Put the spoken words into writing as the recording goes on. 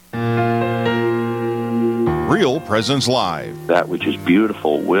Real Presence Live. That which is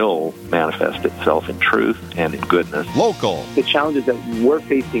beautiful will manifest itself in truth and in goodness. Local. The challenges that we're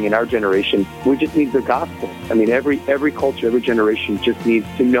facing in our generation, we just need the gospel. I mean, every culture, every generation just needs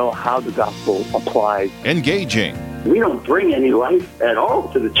to know how the gospel applies. Engaging. We don't bring any life at all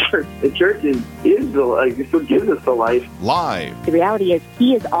to the church. The church is the life. It's what gives us the life. Live. The reality is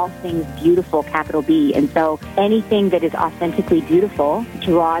He is all things beautiful, capital B. And so anything that is authentically beautiful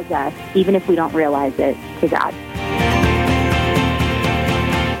draws us, even if we don't realize it, to God.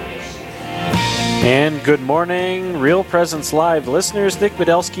 And good morning, Real Presence Live listeners. Nick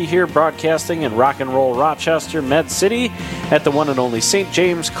Bedelsky here, broadcasting in rock and roll Rochester, Med City, at the one and only St.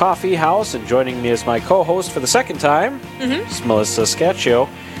 James Coffee House. And joining me as my co-host for the second time is Melissa Scaccio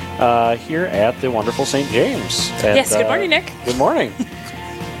here at the wonderful St. James. And, yes, good morning, Nick. Good morning.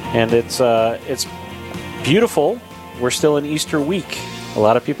 And it's beautiful. We're still in Easter week. A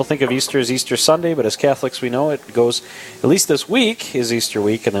lot of people think of Easter as Easter Sunday, but as Catholics we know it goes, at least this week is Easter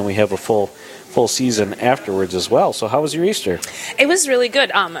week, and then we have a full season afterwards as well. So how was your Easter? It was really good.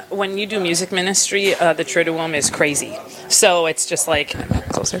 When you do music ministry, the Triduum is crazy. So it's just like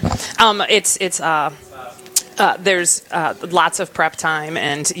closer. There's lots of prep time,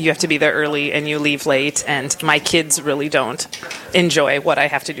 and you have to be there early, and you leave late. And my kids really don't enjoy what I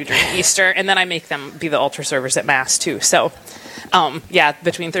have to do during Easter, and then I make them be the altar servers at Mass too. So.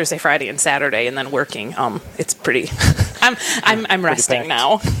 Between Thursday, Friday, and Saturday, and then working, it's pretty. I'm resting packed.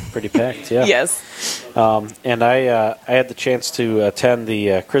 Now. Pretty packed, yeah. Yes. And I had the chance to attend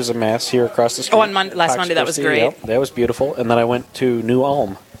the Chrism Mass here across the street. Oh, on last Monday, that was great. Yep, that was beautiful. And then I went to New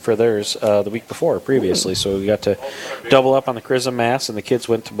Ulm for theirs the week previously. So we got to double up on the Chrism Mass, and the kids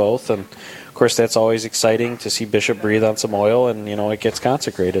went to both. And of course, that's always exciting to see Bishop breathe on some oil, and it gets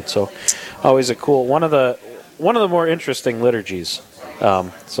consecrated. So always a cool one of the more interesting liturgies,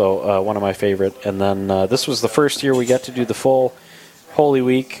 one of my favorite. And then this was the first year we got to do the full Holy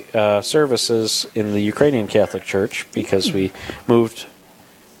Week services in the Ukrainian Catholic Church, because we moved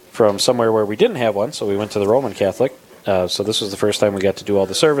from somewhere where we didn't have one, so we went to the Roman Catholic. So this was the first time we got to do all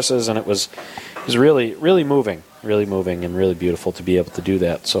the services, and it was really, really moving, and really beautiful to be able to do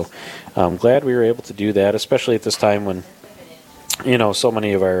that. So I'm glad we were able to do that, especially at this time when, so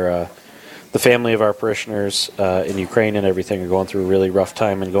many of our the family of our parishioners in Ukraine and everything are going through a really rough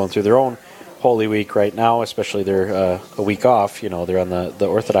time and going through their own Holy Week right now, especially they're a week off. They're on the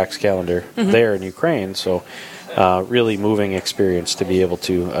Orthodox calendar there in Ukraine. So really moving experience to be able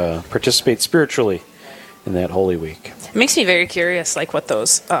to participate spiritually in that Holy Week. It makes me very curious, like what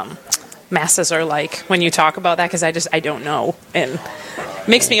those masses are like when you talk about that, because I don't know. And it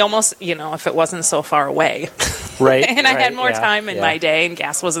makes me almost, if it wasn't so far away. Right. And I had more time in my day, and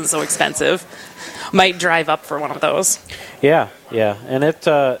gas wasn't so expensive. Might drive up for one of those. Yeah. And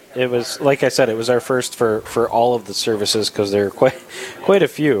it was, like I said, it was our first for all of the services, because there are quite a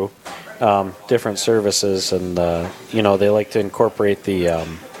few different services, and they like to incorporate the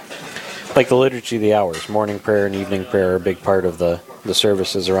the liturgy of the hours, morning prayer and evening prayer are a big part of the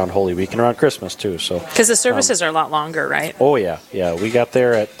services around Holy Week and around Christmas too. So because the services are a lot longer, right? Oh yeah. We got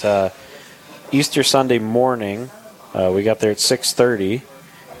there at Easter Sunday morning. We got there at 6:30,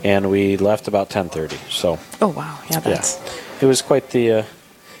 and we left about 10:30. So. Oh wow! Yeah, it was quite the.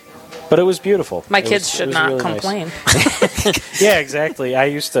 But it was beautiful. My kids should not really complain. Nice. Yeah, exactly. I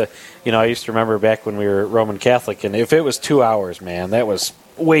used to remember back when we were Roman Catholic, and if it was 2 hours, man, that was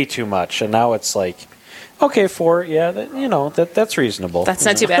way too much. And now it's like, okay, 4, that's reasonable. That's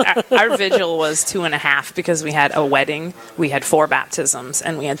not too bad. Our vigil was 2.5 because we had a wedding, we had 4 baptisms,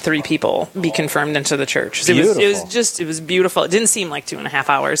 and we had 3 people be confirmed into the church. So it was beautiful. It didn't seem like 2.5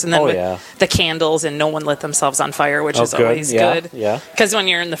 hours. And then the candles, and no one lit themselves on fire, which is always good. Yeah. Because when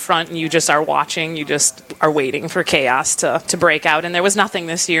you're in the front and you just are watching, you just are waiting for chaos to break out. And there was nothing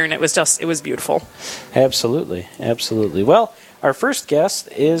this year, and it was beautiful. Absolutely. Well, our first guest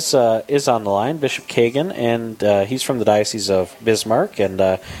is on the line, Bishop Kagan, and he's from the Diocese of Bismarck. And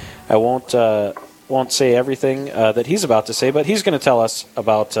I won't say everything that he's about to say, but he's going to tell us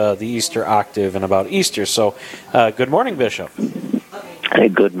about the Easter octave and about Easter. So, good morning, Bishop. Hey,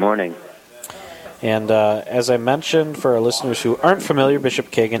 good morning. And as I mentioned, for our listeners who aren't familiar, Bishop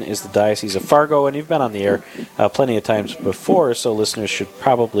Kagan is the Diocese of Fargo, and you've been on the air plenty of times before, so listeners should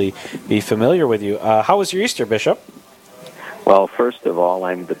probably be familiar with you. How was your Easter, Bishop? Well, first of all,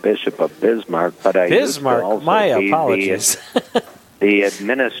 I'm the Bishop of Bismarck, but I used to also apologies. the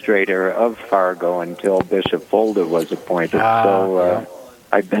administrator of Fargo until Bishop Folda was appointed.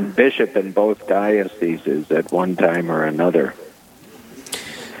 I've been bishop in both dioceses at one time or another.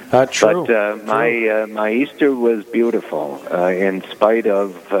 True. But my Easter was beautiful. In spite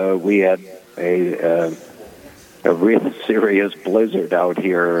of we had a real serious blizzard out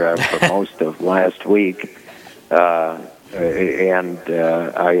here for most of last week. And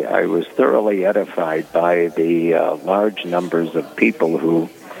I was thoroughly edified by the large numbers of people who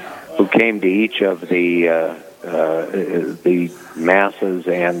came to each of the masses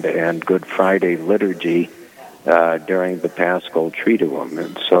and Good Friday liturgy during the Paschal Triduum.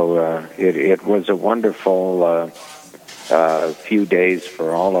 And so it was a wonderful few days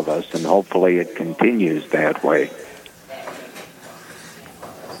for all of us, and hopefully it continues that way.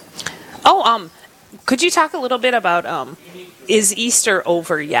 Could you talk a little bit about is Easter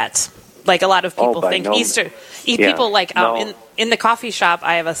over yet? Like a lot of people think Easter. People like in the coffee shop,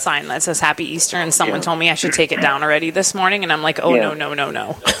 I have a sign that says Happy Easter, and someone told me I should take it down already this morning, and I'm like,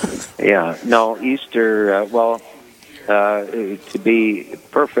 no. Yeah, no, Easter. To be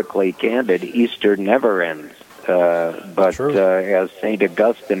perfectly candid, Easter never ends. But as St.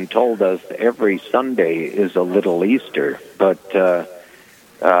 Augustine told us, every Sunday is a little Easter. But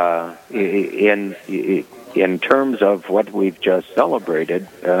in terms of what we've just celebrated,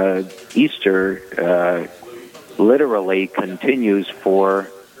 Easter literally continues for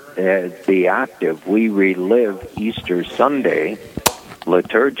the octave. We relive Easter Sunday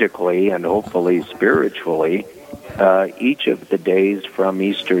liturgically and hopefully spiritually each of the days from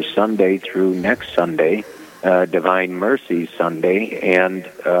Easter Sunday through next Sunday, Divine Mercy Sunday,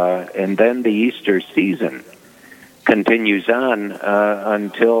 and then the Easter season continues on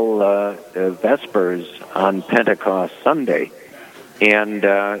until Vespers on Pentecost Sunday. And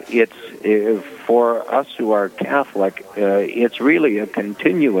it's for us who are Catholic, it's really a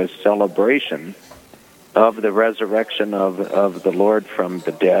continuous celebration of the resurrection of the Lord from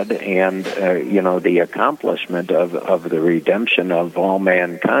the dead, and the accomplishment of the redemption of all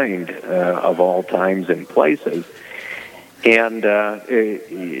mankind of all times and places. And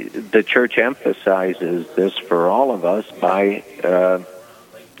the Church emphasizes this for all of us by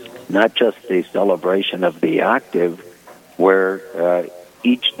not just the celebration of the octave, where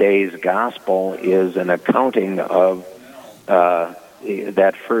each day's gospel is an accounting of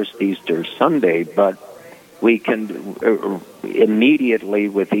that first Easter Sunday, but we can immediately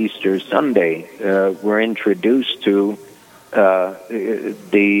with Easter Sunday, we're introduced to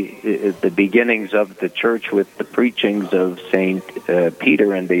the beginnings of the Church with the preachings of St.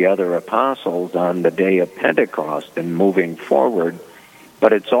 Peter and the other apostles on the day of Pentecost and moving forward.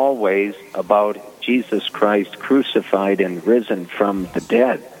 But it's always about Jesus Christ crucified and risen from the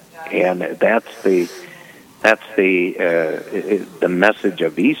dead, and that's the message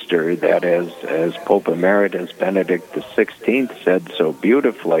of Easter. That as Pope Emeritus Benedict XVI said so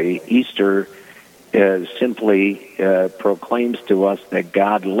beautifully, Easter simply proclaims to us that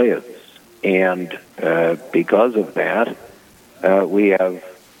God lives, and because of that, we have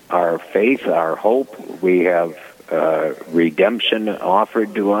our faith, our hope. We have redemption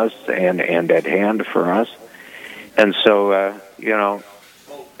offered to us and at hand for us. And so,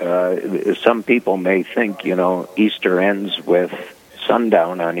 some people may think, Easter ends with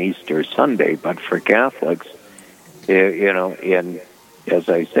sundown on Easter Sunday, but for Catholics, as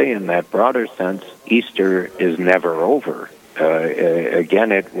I say, in that broader sense, Easter is never over.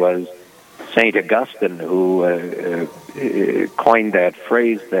 Again, it was St. Augustine who coined that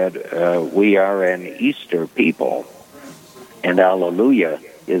phrase that we are an Easter people, and Alleluia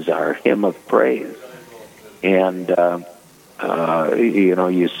is our hymn of praise. And,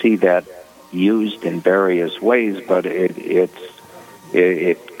 you see that used in various ways, but it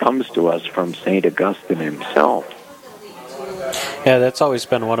comes to us from St. Augustine himself. Yeah, that's always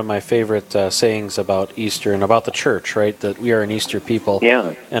been one of my favorite sayings about Easter and about the Church, right? That we are an Easter people.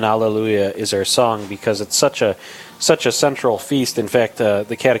 Yeah. And Alleluia is our song because it's such a central feast. In fact,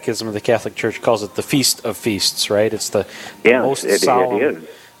 the Catechism of the Catholic Church calls it the Feast of Feasts, right? It's the most solemn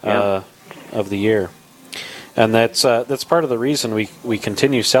of the year. And that's part of the reason we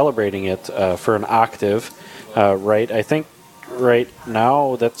continue celebrating it for an octave, right? I think right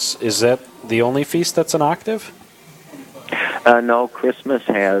now is that the only feast that's an octave? No, Christmas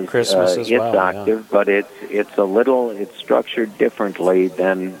has its octave, but it's structured differently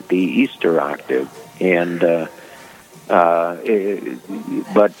than the Easter octave, and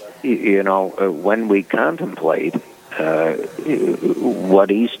but when we contemplate what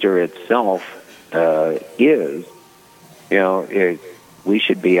Easter itself is, we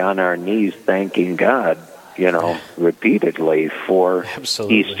should be on our knees thanking God, repeatedly for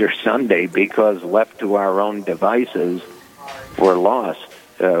Easter Sunday, because left to our own devices, we're lost.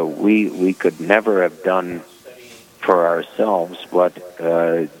 We could never have done for ourselves what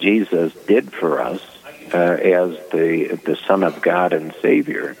Jesus did for us as the Son of God and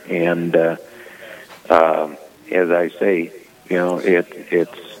Savior, and as I say,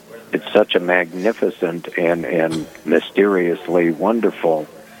 it's such a magnificent and mysteriously wonderful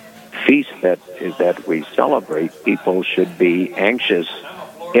feast that we celebrate. People should be anxious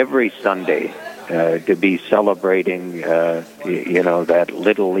every Sunday to be celebrating, that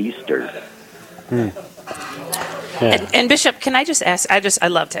little Easter. Yeah. And Bishop, can I just ask? I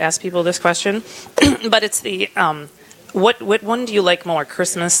love to ask people this question, but it's the what one do you like more,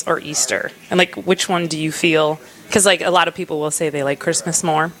 Christmas or Easter? And like, which one do you feel? Because like a lot of people will say they like Christmas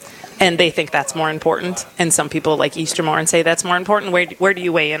more, and they think that's more important, and some people like Easter more and say that's more important. Where do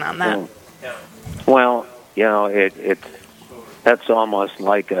you weigh in on that? Well, that's almost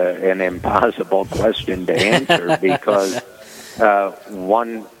like an impossible question to answer because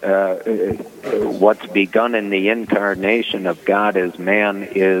what's begun in the incarnation of God as man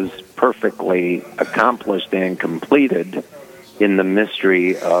is perfectly accomplished and completed in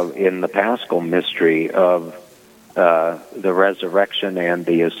the Paschal mystery of the resurrection and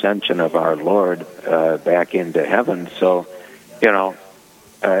the ascension of our Lord back into heaven. So,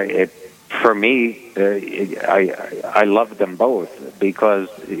 for me, I love them both because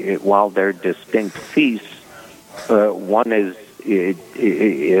while they're distinct feasts, one is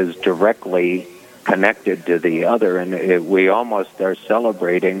directly connected to the other, and we almost are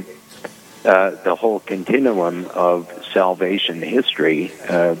celebrating the whole continuum of salvation history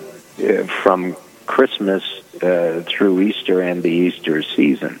from Christmas through Easter and the Easter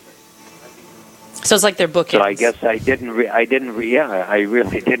season. So it's like they're bookends. So I guess I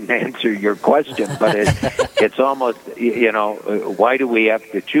really didn't answer your question, but it's almost, why do we have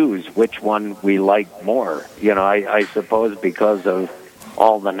to choose which one we like more? I suppose because of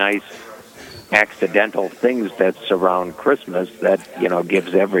all the nice accidental things that surround Christmas that,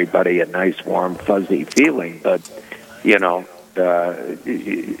 gives everybody a nice, warm, fuzzy feeling. But,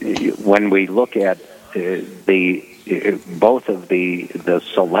 when we look at both of the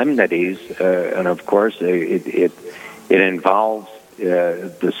solemnities, and of course it involves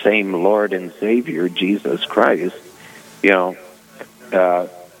the same Lord and Savior, Jesus Christ,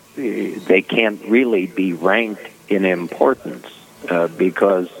 they can't really be ranked in importance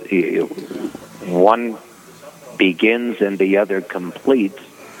because one begins and the other completes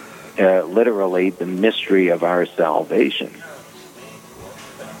literally the mystery of our salvation.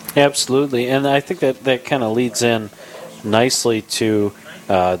 Absolutely, and I think that kind of leads in nicely to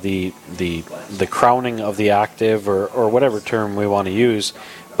the crowning of the octave, or whatever term we want to use,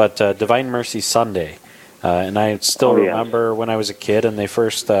 but Divine Mercy Sunday. And I still remember when I was a kid and they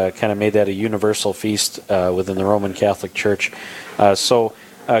first kind of made that a universal feast within the Roman Catholic Church. So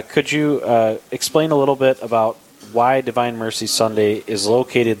could you explain a little bit about why Divine Mercy Sunday is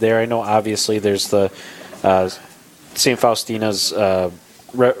located there? I know obviously there's the St. Faustina's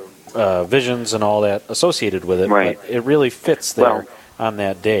visions and all that associated with it, right. But it really fits there on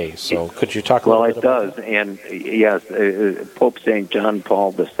that day. So could you talk a little bit about that? And yes, Pope St. John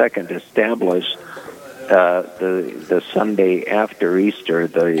Paul II established the Sunday after Easter,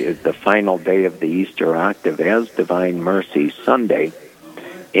 the final day of the Easter octave, as Divine Mercy Sunday,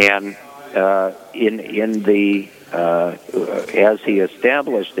 and as he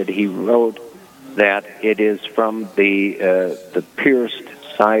established it, he wrote that it is from the pierced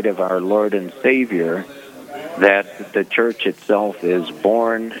side of our Lord and Savior that the Church itself is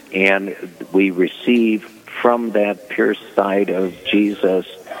born, and we receive from that pierced side of Jesus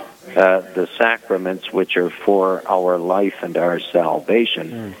the sacraments which are for our life and our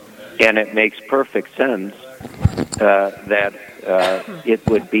salvation. And it makes perfect sense that it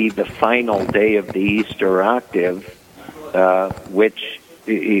would be the final day of the Easter octave, which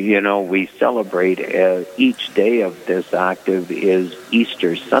we celebrate. Each day of this octave is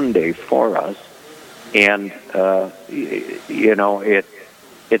Easter Sunday for us, and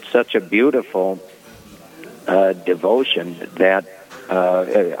it's such a beautiful devotion that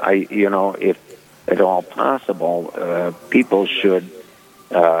if at all possible, people should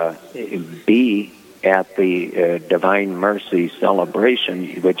be at the Divine Mercy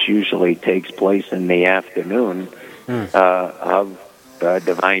celebration, which usually takes place in the afternoon of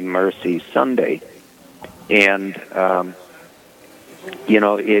Divine Mercy Sunday. And,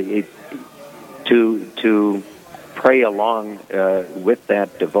 to pray along with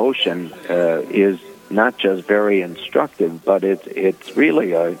that devotion is not just very instructive, but it's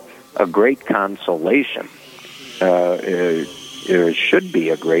really a great consolation. It should be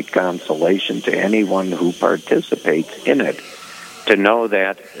a great consolation to anyone who participates in it, to know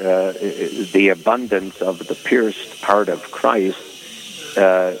that the abundance of the pierced heart of Christ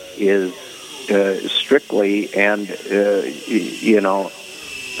is strictly and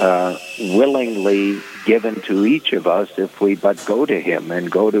willingly given to each of us if we but go to Him and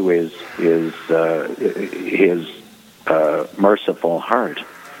go to His merciful heart.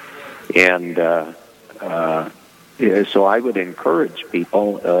 And so I would encourage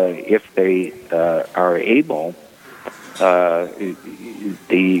people, if they are able, the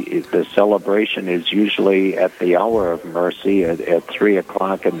celebration is usually at the hour of mercy at 3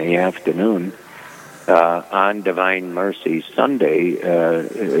 o'clock in the afternoon on Divine Mercy Sunday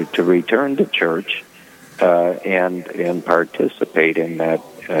to return to church and participate in that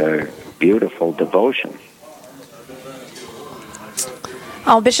beautiful devotion.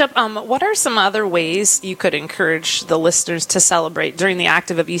 Oh, Bishop, what are some other ways you could encourage the listeners to celebrate during the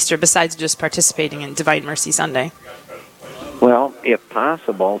octave of Easter besides just participating in Divine Mercy Sunday? Well, if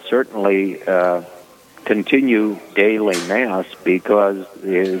possible, certainly continue daily Mass, because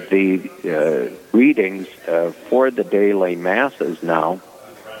the readings for the daily Masses now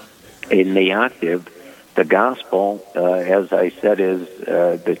in the octave, the Gospel, as I said, is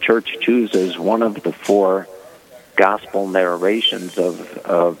the Church chooses one of the 4 Gospel narrations of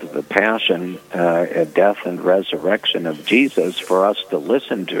the Passion, death, and resurrection of Jesus for us to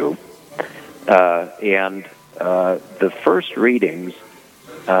listen to. And the first readings,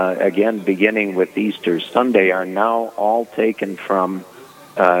 again, beginning with Easter Sunday, are now all taken from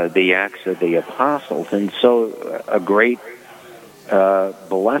the Acts of the Apostles. And so a great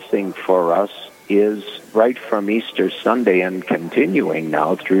blessing for us is right from Easter Sunday and continuing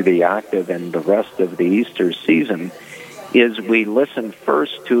now through the octave and the rest of the Easter season, is we listen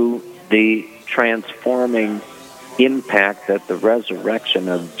first to the transforming impact that the resurrection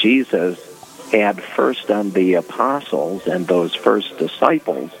of Jesus had first on the apostles and those first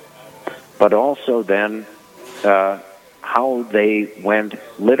disciples, but also then how they went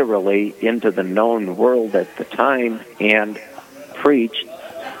literally into the known world at the time and preached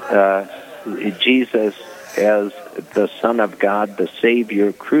Jesus as the Son of God, the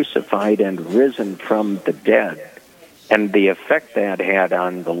Savior, crucified and risen from the dead, and the effect that had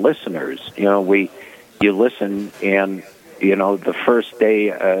on the listeners. You listen, and the first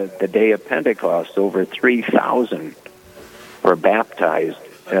day, the day of Pentecost, over 3,000 were baptized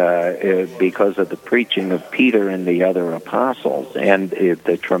because of the preaching of Peter and the other apostles, and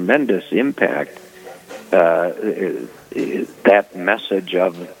the tremendous impact that message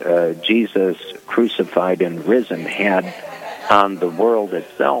of Jesus crucified and risen had on the world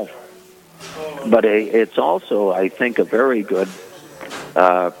itself. But it's also, I think, a very good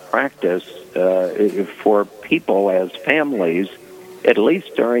practice for people as families, at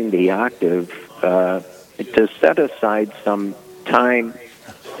least during the octave, to set aside some time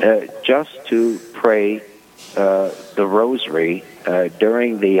just to pray the rosary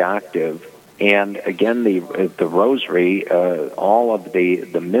during the octave. And again, the rosary, all of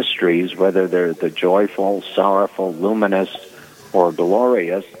the mysteries, whether they're the joyful, sorrowful, luminous, or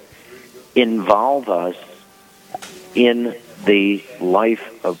glorious, involve us in the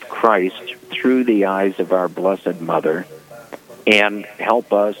life of Christ through the eyes of our Blessed Mother, and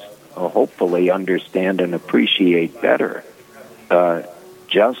help us hopefully understand and appreciate better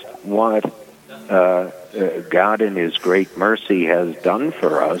just what God in His great mercy has done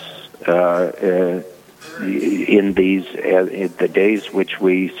for us in the days which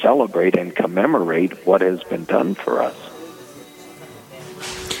we celebrate and commemorate what has been done for us.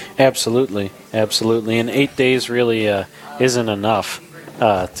 Absolutely. And 8 days really isn't enough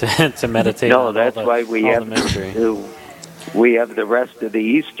to meditate. No, on that's why we have the rest of the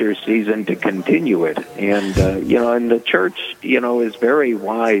Easter season to continue it. And and the Church, is very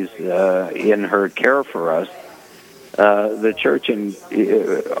wise in her care for us. The Church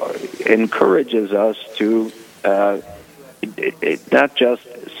encourages us to not just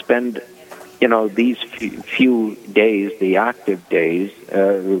spend, these few days, the octave days,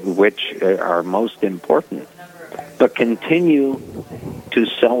 which are most important, but continue to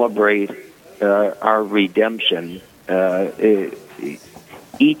celebrate our redemption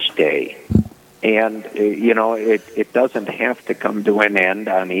each day. And, it doesn't have to come to an end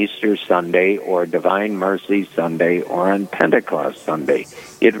on Easter Sunday or Divine Mercy Sunday or on Pentecost Sunday.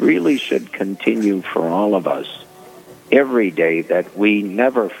 It really should continue for all of us every day, that we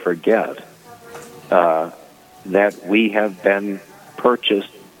never forget that we have been purchased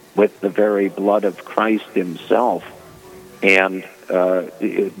with the very blood of Christ Himself. And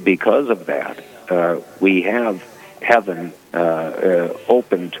because of that, we have heaven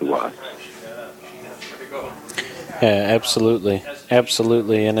open to us. Yeah,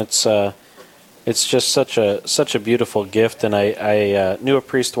 absolutely, and it's just such a beautiful gift. And I knew a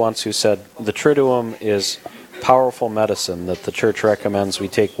priest once who said the Triduum is powerful medicine that the Church recommends we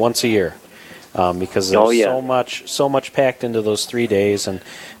take once a year. because there's so much packed into those 3 days, and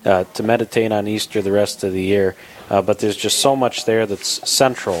to meditate on Easter the rest of the year. But there's just so much there that's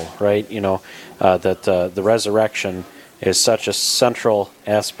central, right? That the resurrection is such a central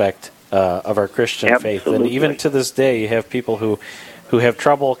aspect of our Christian faith, and even to this day, you have people who have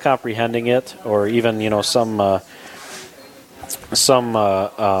trouble comprehending it, or even some.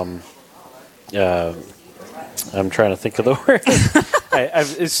 I'm trying to think of the word.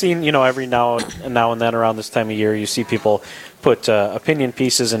 I've seen, every now and then around this time of year, you see people put opinion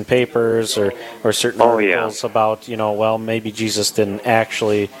pieces in papers or certain articles about, maybe Jesus didn't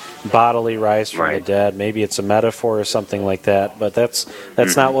actually bodily rise from the dead. Maybe it's a metaphor or something like that. But that's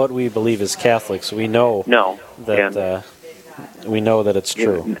not what we believe as Catholics. We know that it's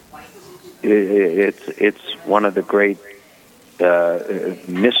true. It's one of the great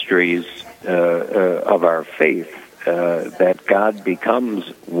mysteries of our faith, that God becomes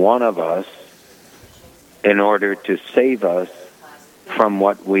one of us in order to save us from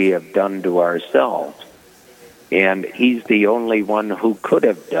what we have done to ourselves. And he's the only one who could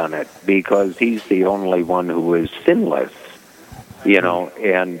have done it, because he's the only one who is sinless,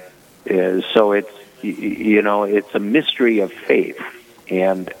 and so it's a mystery of faith.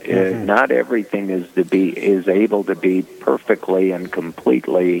 And not everything is able to be perfectly and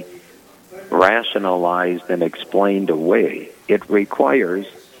completely rationalized and explained away. It requires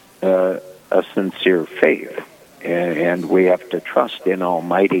a sincere faith, and we have to trust in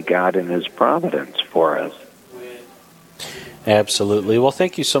Almighty God and His providence for us. Absolutely. Well,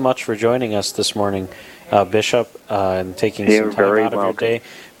 thank you so much for joining us this morning, Bishop, and taking some time out of your day.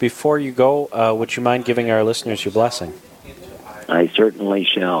 Before you go, would you mind giving our listeners your blessing? I certainly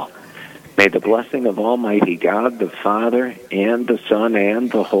shall. May the blessing of Almighty God, the Father, and the Son,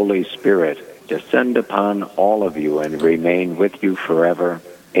 and the Holy Spirit descend upon all of you and remain with you forever.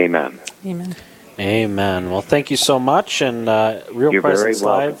 Amen. Amen. Amen. Well, thank you so much. And Real Presence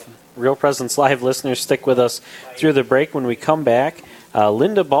Live listeners, stick with us through the break. When we come back,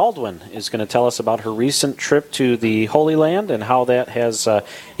 Linda Baldwin is going to tell us about her recent trip to the Holy Land and how that has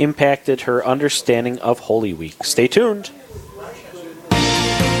impacted her understanding of Holy Week. Stay tuned.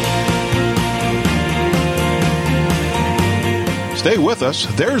 Stay with us.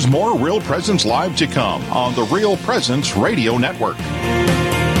 There's more Real Presence Live to come on the Real Presence Radio Network.